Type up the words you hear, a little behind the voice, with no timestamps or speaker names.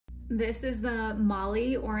This is the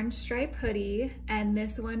Molly orange stripe hoodie, and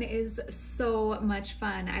this one is so much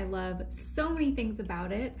fun. I love so many things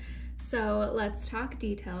about it. So let's talk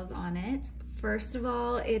details on it. First of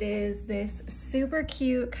all, it is this super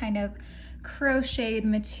cute kind of crocheted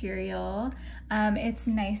material. It's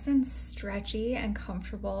nice and stretchy and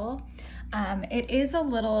comfortable. It is a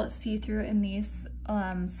little see-through in these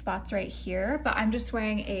spots right here, but I'm just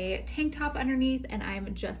wearing a tank top underneath and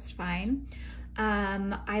I'm just fine.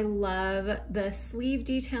 I love the sleeve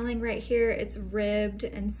detailing right here. It's ribbed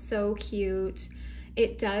and so cute.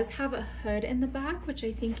 It does have a hood in the back, which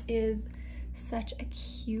I think is such a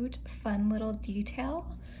cute, fun little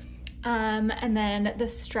detail. And then the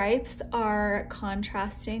stripes are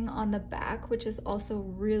contrasting on the back, which is also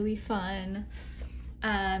really fun.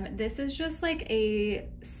 This is just like a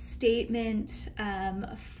statement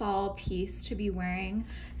fall piece to be wearing.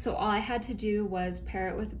 So all I had to do was pair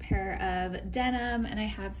it with a pair of denim, and I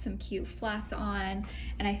have some cute flats on,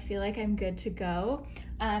 and I feel like I'm good to go.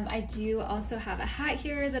 I do also have a hat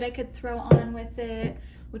here that I could throw on with it,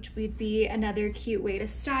 which would be another cute way to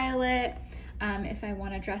style it if I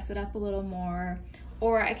want to dress it up a little more.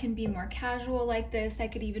 Or I can be more casual like this. I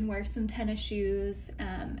could even wear some tennis shoes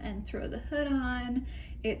and throw the hood on.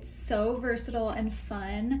 It's so versatile and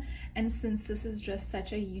fun. And since this is just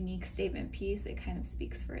such a unique statement piece, it kind of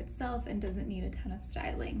speaks for itself and doesn't need a ton of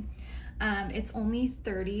styling. It's only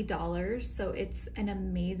 $30, so it's an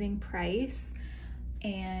amazing price.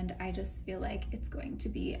 And I just feel like it's going to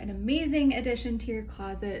be an amazing addition to your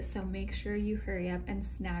closet. So make sure you hurry up and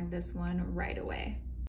snag this one right away.